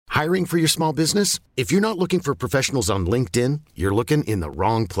Hiring for your small business? If you're not looking for professionals on LinkedIn, you're looking in the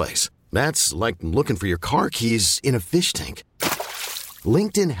wrong place. That's like looking for your car keys in a fish tank.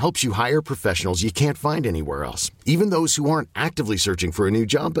 LinkedIn helps you hire professionals you can't find anywhere else, even those who aren't actively searching for a new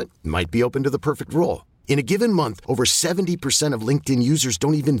job but might be open to the perfect role. In a given month, over 70% of LinkedIn users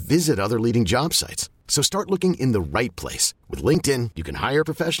don't even visit other leading job sites. So start looking in the right place. With LinkedIn, you can hire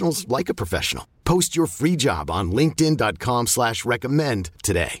professionals like a professional. Post your free job on linkedin.com/recommend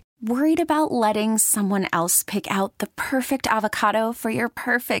today. Worried about letting someone else pick out the perfect avocado for your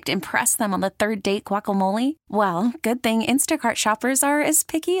perfect impress them on the third date guacamole? Well, good thing Instacart shoppers are as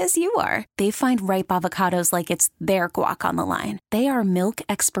picky as you are. They find ripe avocados like it's their guac on the line. They are milk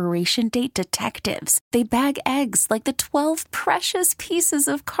expiration date detectives. They bag eggs like the 12 precious pieces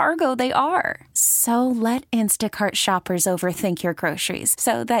of cargo they are. So let Instacart shoppers overthink your groceries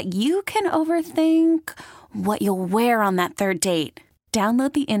so that you can overthink what you'll wear on that third date.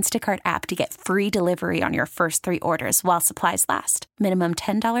 Download the Instacart app to get free delivery on your first 3 orders while supplies last. Minimum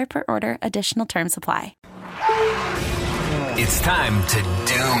 $10 per order. Additional terms apply. It's time to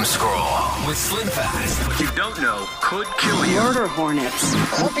doom scroll with Slim Fast. What you don't know could kill you. Murder hornets.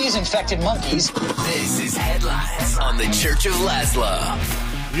 Herpes-infected monkeys. This is Headlines on the Church of Laszlo.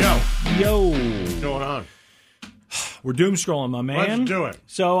 Yo. What's going on? We're doom scrolling, my man. Let's do it.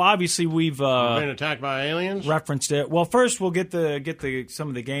 So obviously we've been attacked by aliens. Referenced it. Well, first we'll get some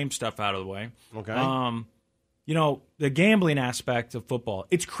of the game stuff out of the way. Okay. You know, the gambling aspect of football.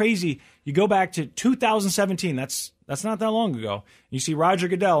 It's crazy. You go back to 2017. That's not that long ago. You see Roger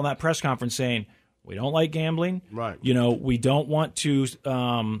Goodell in that press conference saying, "We don't like gambling. Right. You know, we don't want to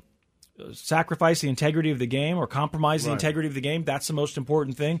sacrifice the integrity of the game or compromise the integrity of the game. That's the most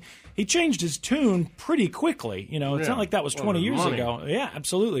important thing." He changed his tune pretty quickly. You know, it's not like that was 20 years ago. Yeah,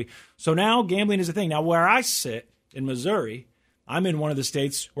 absolutely. So now gambling is a thing. Now, where I sit in Missouri, I'm in one of the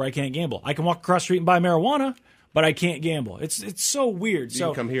states where I can't gamble. I can walk across the street and buy marijuana, but I can't gamble. It's so weird. You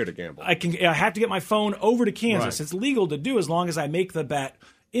can come here to gamble. I have to get my phone over to Kansas. Right. It's legal to do as long as I make the bet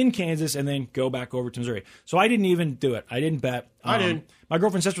in Kansas and then go back over to Missouri. So I didn't even do it. I didn't bet. I did. My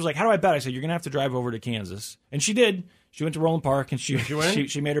girlfriend's sister was like, "How do I bet?" I said, "You're going to have to drive over to Kansas." And she did. She went to Roland Park and she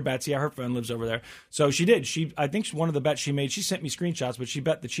made her bets. Yeah, her friend lives over there. So she did. I think one of the bets she made, she sent me screenshots, but she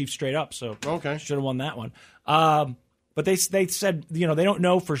bet the Chiefs straight up. So okay, should have won that one. But they said, you know, they don't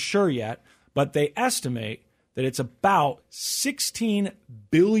know for sure yet, but they estimate that it's about $16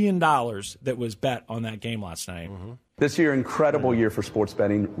 billion that was bet on that game last night. Mm-hmm. This year, incredible year for sports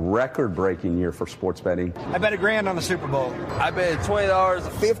betting, record-breaking year for sports betting. I bet $1,000 on the Super Bowl. I bet $20,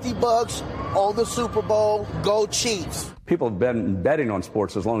 $50 on the Super Bowl. Go Chiefs. People have been betting on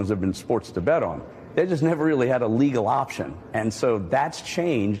sports as long as there have been sports to bet on. They just never really had a legal option. And so that's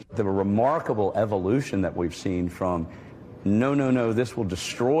changed the remarkable evolution that we've seen from no, this will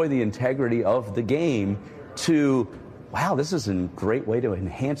destroy the integrity of the game to, wow, this is a great way to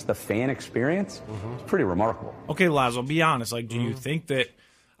enhance the fan experience. Mm-hmm. It's pretty remarkable. Okay, Lazo, be honest. Like, do you think that...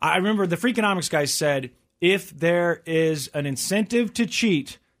 I remember the Freakonomics guy said, if there is an incentive to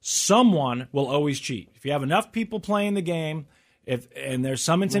cheat, someone will always cheat. If you have enough people playing the game, and there's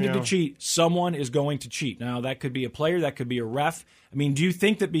some incentive to cheat, someone is going to cheat. Now, that could be a player, that could be a ref. I mean, do you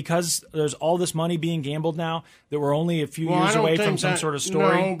think that because there's all this money being gambled now, that we're only a few years away from some sort of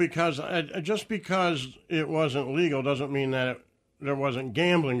story? No, because just because it wasn't legal doesn't mean that there wasn't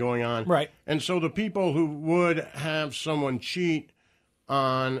gambling going on. Right. And so the people who would have someone cheat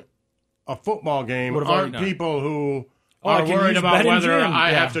on a football game aren't people who are worried about whether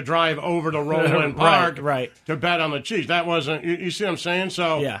I have to drive over to Roland Park to bet on the Chiefs. That wasn't, you see what I'm saying?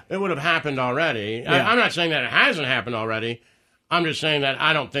 So it would have happened already. Yeah. I'm not saying that it hasn't happened already. I'm just saying that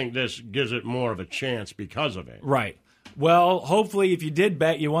I don't think this gives it more of a chance because of it. Right. Well, hopefully, if you did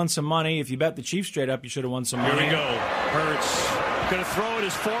bet, you won some money. If you bet the Chiefs straight up, you should have won some money. Here we go. Hurts going to throw it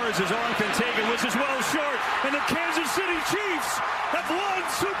as far as his arm can take it, which is well short. And the Kansas City Chiefs have won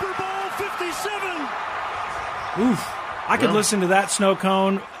Super Bowl 57. Oof. I could listen to that snow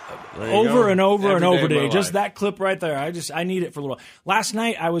cone over and over and over today. Just that clip right there. I need it for a little while. Last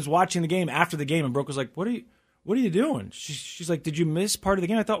night, I was watching the game after the game, and Brooke was like, What are you doing? She's like, "Did you miss part of the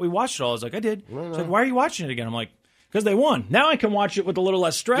game? I thought we watched it all." I was like, "I did." She's like, "Why are you watching it again?" I'm like, "Because they won. Now I can watch it with a little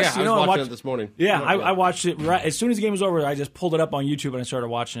less stress." Yeah, I was watching it this morning. Yeah, I watched it right as soon as the game was over. I just pulled it up on YouTube and I started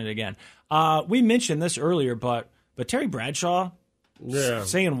watching it again. We mentioned this earlier, but Terry Bradshaw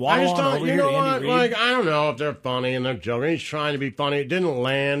saying "Waddle on" over here to Andy Reid. Like, I don't know if they're funny and they're joking. He's trying to be funny. It didn't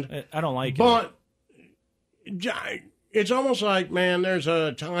land. I don't like it. But it's almost like, man, there's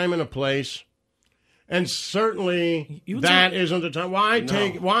a time and a place. And certainly that isn't the time.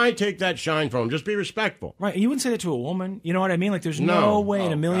 Why take that shine from him? Just be respectful. Right. You wouldn't say that to a woman. You know what I mean? Like, there's no way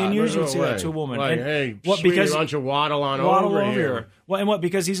in a million years you would say that to a woman. Like, and hey, sweetie, why don't you waddle over here? Well, and what?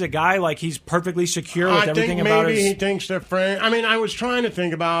 Because he's a guy, like, he's perfectly secure with everything about his... maybe he thinks they're friends. I mean, I was trying to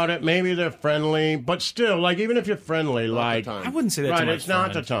think about it. Maybe they're friendly. But still, like, even if you're friendly, like... I wouldn't say that to my it's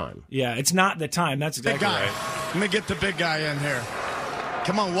not the time. Yeah, it's not the time. That's exactly right. Let me get the big guy in here.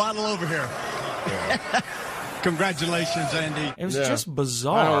 Come on, waddle over here. Yeah. Congratulations, Andy. It was just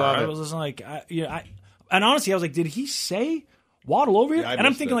bizarre. I was just like, and honestly, I was like, did he say waddle over here? And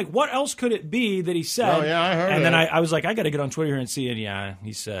I'm thinking, like, what else could it be that he said? Oh, yeah, I heard And then I was like, I got to get on Twitter here and see it. Yeah,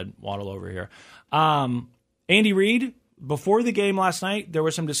 he said waddle over here. Andy Reid, before the game last night, there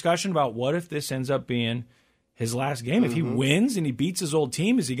was some discussion about what if this ends up being his last game? If he wins and he beats his old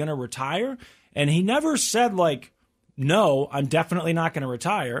team, is he going to retire? And he never said, like, no, I'm definitely not going to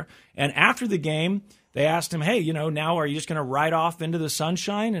retire. And after the game, they asked him, hey, now are you just going to ride off into the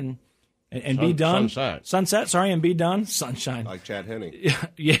sunshine and be done? Sunset, and be done? Sunshine. Like Chad Henne.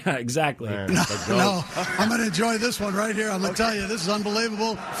 Yeah, exactly. No, I'm going to enjoy this one right here. I'm going to tell you, this is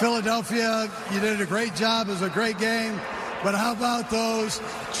unbelievable. Philadelphia, you did a great job. It was a great game. But how about those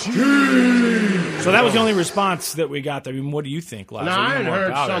Chiefs? So that was the only response that we got there. I mean, what do you think, Laz? No, I had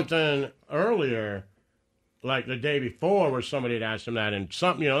heard something earlier, like the day before, where somebody had asked him that, and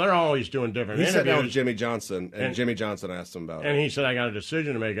something, they're always doing different interviews. He said that was Jimmy Johnson, and Jimmy Johnson asked him about it. And he said, I got a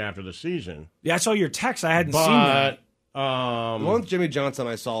decision to make after the season. Yeah, I saw your text. I hadn't seen that. The one with Jimmy Johnson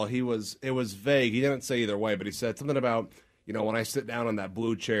I saw, it was vague. He didn't say either way, but he said something about, when I sit down in that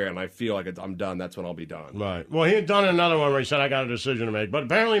blue chair and I feel like I'm done, that's when I'll be done. Right. Well, he had done another one where he said, I got a decision to make. But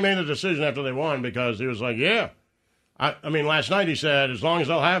apparently he made the decision after they won because he was like, yeah. I mean, last night he said, as long as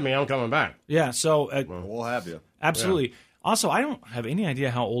they'll have me, I'm coming back. Yeah, so... we'll have you. Absolutely. Yeah. Also, I don't have any idea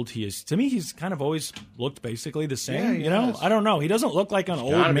how old he is. To me, he's kind of always looked basically the same. I don't know. He doesn't look like an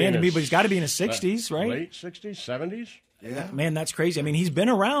old man to me, but he's got to be in his 60s, right? Late 60s, 70s? Yeah. Man, that's crazy. I mean, he's been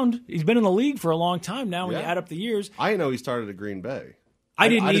around. He's been in the league for a long time now when you add up the years. I didn't know he started at Green Bay. I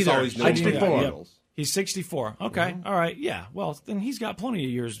didn't either. Just always knew 64. Yep. He's 64. Okay. All right. Yeah. Well, then he's got plenty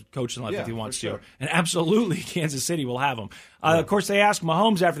of years coaching left if he wants to. And absolutely, Kansas City will have him. Of course, they asked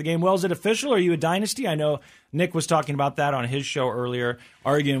Mahomes after the game, well, is it official? Are you a dynasty? I know Nick was talking about that on his show earlier,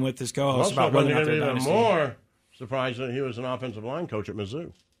 arguing with his co-host about whether or not they're a dynasty. More surprised that he was an offensive line coach at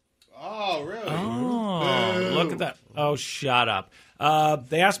Mizzou. Oh, really? Oh, look at that. Oh, shut up.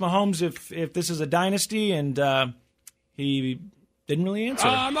 They asked Mahomes if this is a dynasty, and he didn't really answer.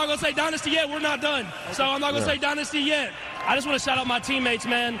 I'm not going to say dynasty yet. We're not done. So I'm not going to say dynasty yet. I just want to shout out my teammates,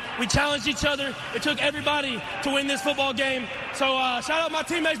 man. We challenged each other. It took everybody to win this football game. So shout out my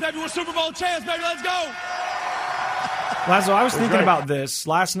teammates, baby. We're Super Bowl champs, baby. Let's go. Lazo, I was thinking about this.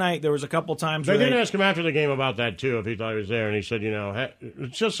 Last night, there was a couple times they did ask him after the game about that, too, if he thought he was there. And he said,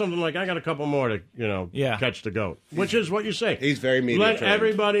 it's just something like, I got a couple more to, catch the GOAT. Which is what you say. He's very media Let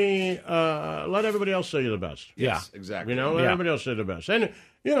everybody else say you're the best. Yes, exactly. Let everybody else say the best. And,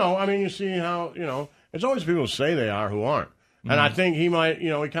 you see how, it's always people who say they are who aren't. And I think he might, he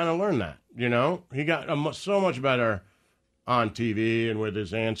kind of learned that, He got so much better on TV and with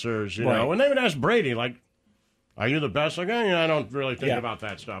his answers, When they would ask Brady, like, are you the best? Like, I don't really think about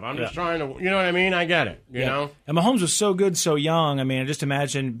that stuff. I'm just trying to, you know what I mean? I get it, you know? And Mahomes was so good, so young. I mean, just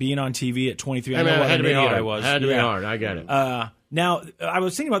imagine being on TV at 23. I know what an idiot I was. Had to be hard. I get it. Now, I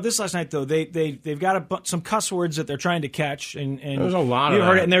was thinking about this last night, though. They've got some cuss words that they're trying to catch. And there's a lot of you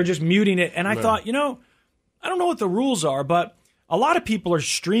heard it, and they're just muting it. And I thought, I don't know what the rules are, but a lot of people are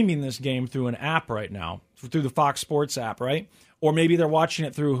streaming this game through an app right now, through the Fox Sports app, right? Or maybe they're watching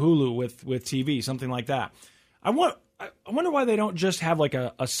it through Hulu with TV, something like that. I wonder why they don't just have like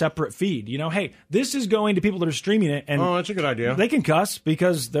a separate feed. Hey, this is going to people that are streaming it. And that's a good idea. They can cuss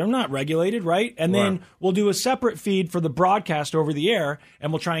because they're not regulated, right? And then we'll do a separate feed for the broadcast over the air,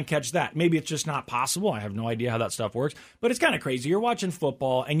 and we'll try and catch that. Maybe it's just not possible. I have no idea how that stuff works. But it's kind of crazy. You're watching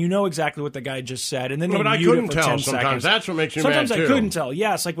football, and you know exactly what the guy just said. And then but I couldn't tell sometimes. That's what makes you sometimes mad, too. I couldn't tell.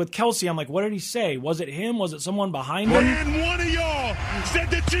 Yes, like with Kelsey, I'm like, what did he say? Was it him? Was it someone behind him? And one of y'all said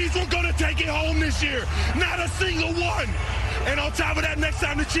the Chiefs were going to take it home this year. Not a single one. And on top of that, next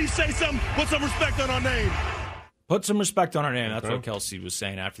time the Chiefs say something, put some respect on our name. Put some respect on our name. That's what Kelsey was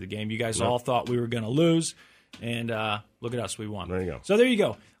saying after the game. You guys all thought we were going to lose, and look at us. We won. There you go. So there you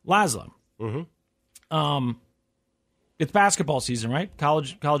go. Laszlo. It's basketball season, right?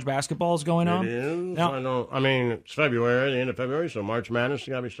 College basketball is going on. It is. Now, it's February, the end of February, so March Madness is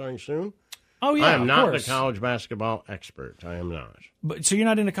going to be starting soon. Oh, yeah, I am not the college basketball expert. I am not. But so you're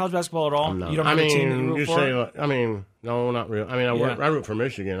not into college basketball at all? I'm not. You don't have a team that you root for? No, not really. I root for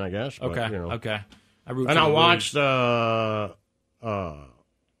Michigan, I guess. But, Okay. I watched the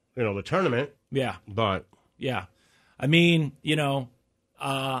tournament. Yeah. But yeah, I mean,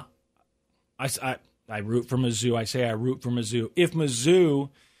 I root for Mizzou. I say I root for Mizzou. If Mizzou,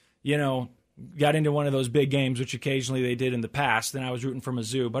 got into one of those big games, which occasionally they did in the past, then I was rooting for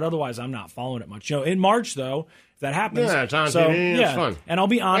Mizzou. But otherwise, I'm not following it much. In March, though, if that happens, it's on TV. It's fun. And I'll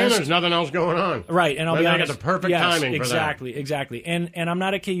be honest, and there's nothing else going on, right? And I'll be honest, I got the perfect timing. Exactly. And I'm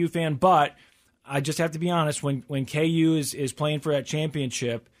not a KU fan, but I just have to be honest. When KU is playing for that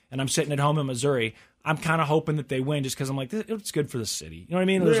championship, and I'm sitting at home in Missouri, I'm kind of hoping that they win just because I'm like, it's good for the city. You know what I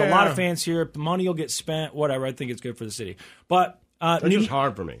mean? There's a lot of fans here. Money will get spent, whatever. I think it's good for the city. But it's just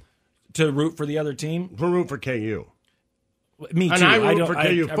hard for me to root for the other team. To root for KU. Me too. And I root for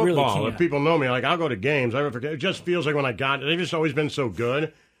KU football. Really if people know me, I'll go to games. I root for KU. It just feels like when I got it, they've just always been so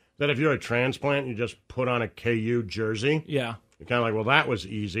good that if you're a transplant, you just put on a KU jersey. Yeah. You're kind of like, well, that was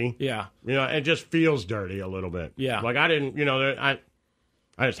easy. Yeah. It just feels dirty a little bit. Yeah. Like I didn't,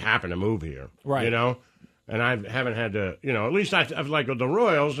 I just happened to move here. Right. And I haven't had to, at least I've like with the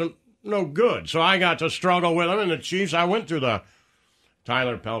Royals, no good. So I got to struggle with them. And the Chiefs, I went through the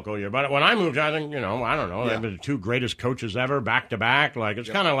Tyler Pelko year. But when I moved, I think, I don't know, they've been the two greatest coaches ever, back to back. Like, it's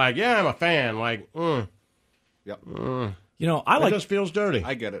kind of like, I'm a fan. Like, Yep. it just feels dirty.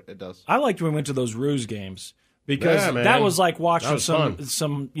 I get it. It does. I liked when we went to those Ruse games because that was like watching some,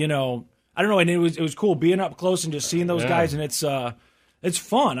 I don't know, and it was cool being up close and just seeing those guys, and it's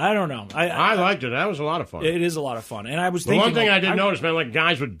fun. I don't know. I liked it. That was a lot of fun. It is a lot of fun. And I was thinking, one thing I did notice, man, like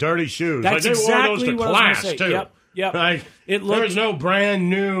guys with dirty shoes. That's like they exactly wore those to class too. Yep. Like there was no brand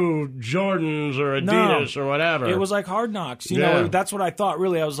new Jordans or Adidas or whatever. It was like Hard Knocks. You know, that's what I thought.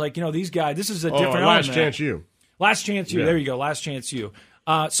 Really, I was like, these guys. This is a different. Last Chance U. Last Chance U. Yeah. There you go. Last Chance U.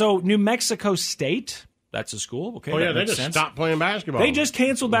 So New Mexico State. That's a school. Okay. They just stopped playing basketball. They just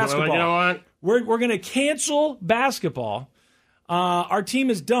canceled basketball. Like, you know what? We're going to cancel basketball. Our team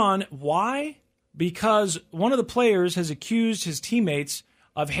is done. Why? Because one of the players has accused his teammates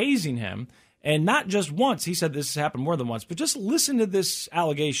of hazing him. And not just once. He said this has happened more than once. But just listen to this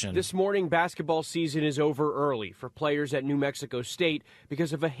allegation. This morning, basketball season is over early for players at New Mexico State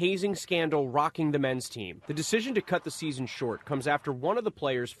because of a hazing scandal rocking the men's team. The decision to cut the season short comes after one of the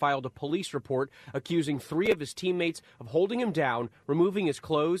players filed a police report accusing 3 of his teammates of holding him down, removing his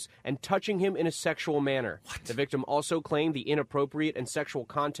clothes, and touching him in a sexual manner. What? The victim also claimed the inappropriate and sexual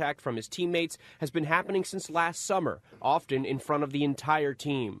contact from his teammates has been happening since last summer, often in front of the entire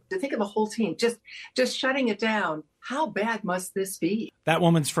team. To think of a whole team just shutting it down. How bad must this be? That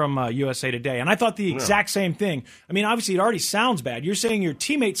woman's from USA Today, and I thought the exact same thing. I mean, obviously, it already sounds bad. You're saying your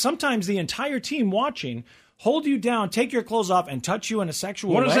teammates, sometimes the entire team watching, hold you down, take your clothes off, and touch you in a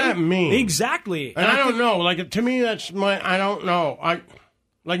sexual way. What does that mean? Exactly. And I don't know. Like, to me, I don't know.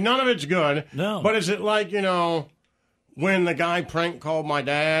 None of it's good. No. But is it like, when the guy prank called my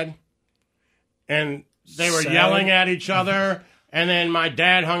dad, and they were yelling at each other, and then my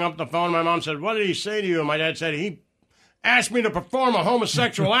dad hung up the phone, and my mom said, "What did he say to you?" And my dad said, "He asked me to perform a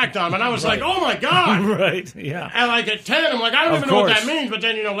homosexual act on him." And I was like, oh, my God. Right, yeah. And like at 10, I'm like, I don't even know what that means. But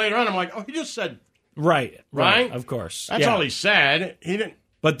then, later on, I'm like, oh, he just said. Right? Of course. That's all he said. He didn't.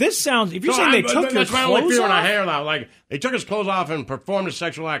 But this sounds, if you're saying they took your clothes off. That's my only fear when I hear that. Like, they took his clothes off and performed a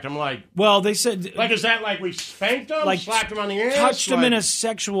sexual act. I'm like. Well, they said. Like, is that like we spanked him? Like, slapped him on the ass? Touched him in a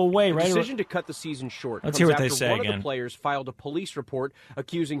sexual way, right? The decision to cut the season short Let's comes hear what after they say one again. of the players filed a police report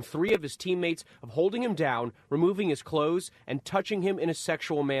accusing 3 of his teammates of holding him down, removing his clothes, and touching him in a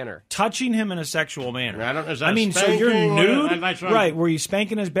sexual manner. Touching him in a sexual manner. Is that so you're nude? That's right. Were you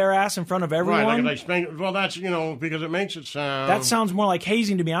spanking his bare ass in front of everyone? Right, like spank. Well, that's, because it makes it sound. That sounds more like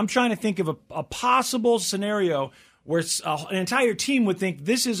hazing to me. I'm trying to think of a possible scenario where an entire team would think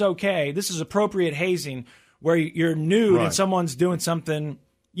this is okay, this is appropriate hazing, where you're nude and someone's doing something,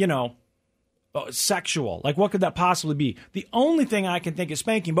 sexual. Like, what could that possibly be? The only thing I can think is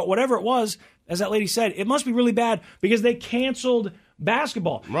spanking, but whatever it was, as that lady said, it must be really bad because they canceled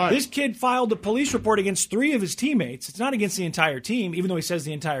basketball. Right. This kid filed a police report against 3 of his teammates. It's not against the entire team, even though he says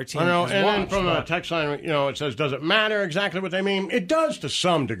the entire team. I know, has and watched, then from the text line, it says, does it matter exactly what they mean? It does to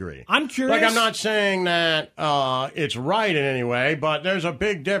some degree. I'm curious. Like, I'm not saying that it's right in any way, but there's a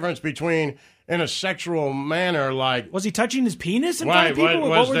big difference between in a sexual manner, like... Was he touching his penis in front of people?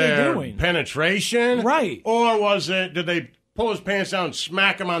 What were they doing? Penetration? Right. Or did they pull his pants down and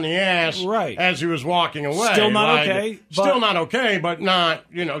smack him on the ass as he was walking away? Still not okay. Still not okay, but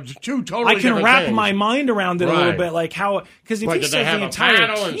not, two totally different I can wrap things. my mind around it a little bit, like how... Because if he says the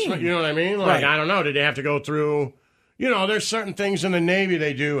entire team... You know what I mean? Like, I don't know. Did they have to go through... there's certain things in the Navy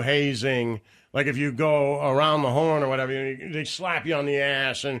they do hazing. Like if you go around the horn or whatever, they slap you on the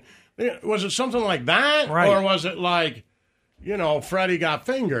ass and... Was it something like that? Right. Or was it like, Freddie got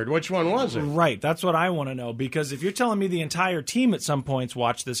fingered? Which one was it? Right. That's what I want to know. Because if you're telling me the entire team at some points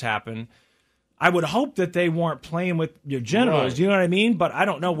watched this happen, I would hope that they weren't playing with your genitals. Right. You know what I mean? But I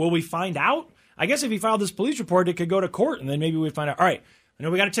don't know. Will we find out? I guess if he filed this police report, it could go to court, and then maybe we'd find out. All right, I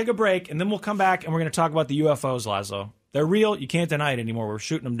know we got to take a break, and then we'll come back, and we're going to talk about the UFOs, Laszlo. They're real. You can't deny it anymore. We're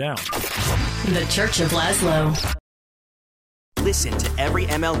shooting them down. The Church of Laszlo. Listen to every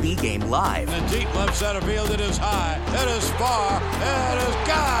MLB game live. In the deep left center field, it is high, it is far, it is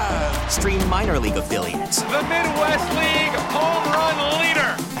gone. Stream minor league affiliates. The Midwest League home run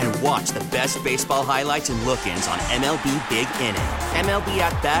leader. And watch the best baseball highlights and look-ins on MLB Big Inning. MLB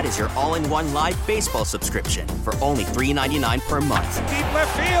At Bat is your all-in-one live baseball subscription for only $3.99 per month. Deep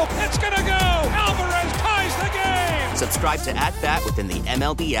left field, it's gonna go. Alvarez ties the game. Subscribe to At Bat within the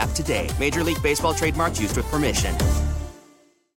MLB app today. Major League Baseball trademarks used with permission.